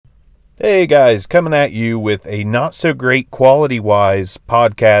Hey guys, coming at you with a not so great quality-wise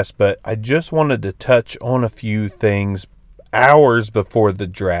podcast, but I just wanted to touch on a few things hours before the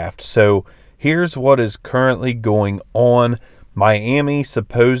draft. So here's what is currently going on. Miami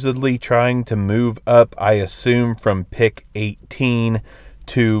supposedly trying to move up, I assume, from pick 18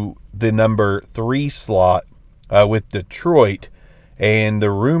 to the number 3 slot with Detroit. And the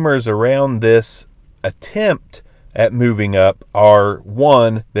rumors around this attempt at moving up are,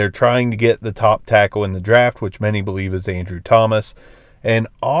 one, they're trying to get the top tackle in the draft, which many believe is Andrew Thomas. And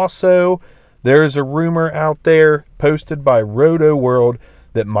also, there's a rumor out there posted by Roto World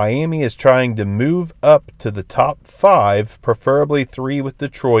that Miami is trying to move up to the top 5, preferably 3 with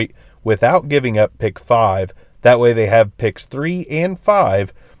Detroit, without giving up pick 5. That way they have picks 3 and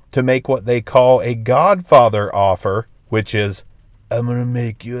 5 to make what they call a Godfather offer, which is, I'm going to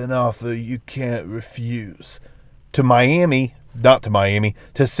make you an offer you can't refuse, to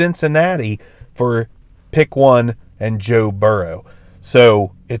Cincinnati for pick 1 and Joe Burrow.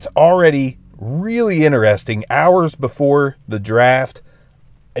 So it's already really interesting. Hours before the draft,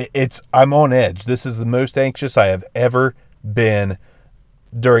 I'm on edge. This is the most anxious I have ever been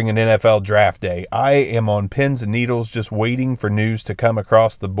during an NFL draft day. I am on pins and needles just waiting for news to come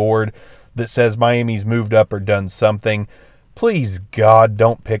across the board that says Miami's moved up or done something. Please, God,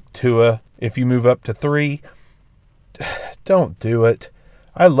 don't pick Tua if you move up to 3. Don't do it.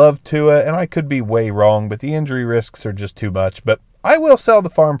 I love Tua, and I could be way wrong, but the injury risks are just too much. But I will sell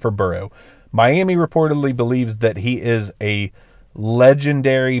the farm for Burrow. Miami reportedly believes that he is a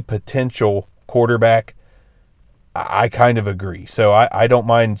legendary potential quarterback. I kind of agree. So I don't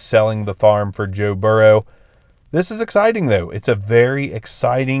mind selling the farm for Joe Burrow. This is exciting, though. It's a very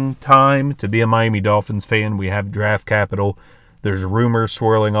exciting time to be a Miami Dolphins fan. We have draft capital. There's rumors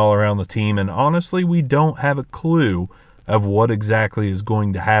swirling all around the team, and honestly, we don't have a clue of what exactly is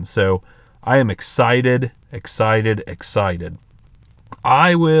going to happen. So I am excited.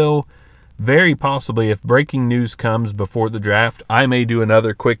 I will very possibly, if breaking news comes before the draft, I may do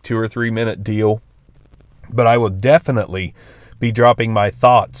another quick 2 or 3 minute deal, but I will definitely be dropping my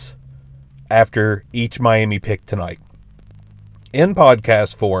thoughts after each Miami pick tonight in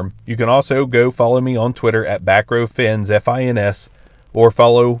podcast form. You can also go follow me on Twitter at BackRowFins, Fins, or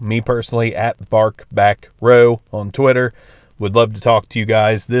follow me personally at BarkBackRow on Twitter. Would love to talk to you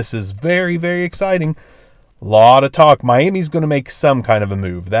guys. This is very, very exciting. Lot of talk. Miami's going to make some kind of a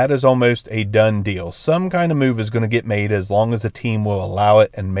move. That is almost a done deal. Some kind of move is going to get made as long as a team will allow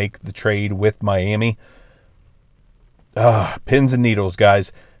it and make the trade with Miami. Pins and needles,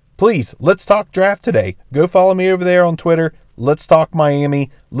 guys. Please, let's talk draft today. Go follow me over there on Twitter. Let's talk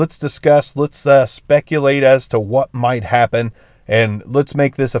Miami. Let's discuss. Let's speculate as to what might happen. And let's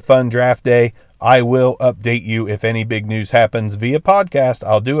make this a fun draft day. I will update you if any big news happens via podcast.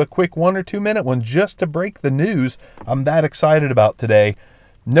 I'll do a quick 1 or 2 minute one just to break the news I'm that excited about today.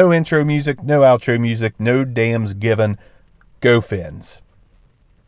 No intro music, no outro music, no dams given. Go Fins.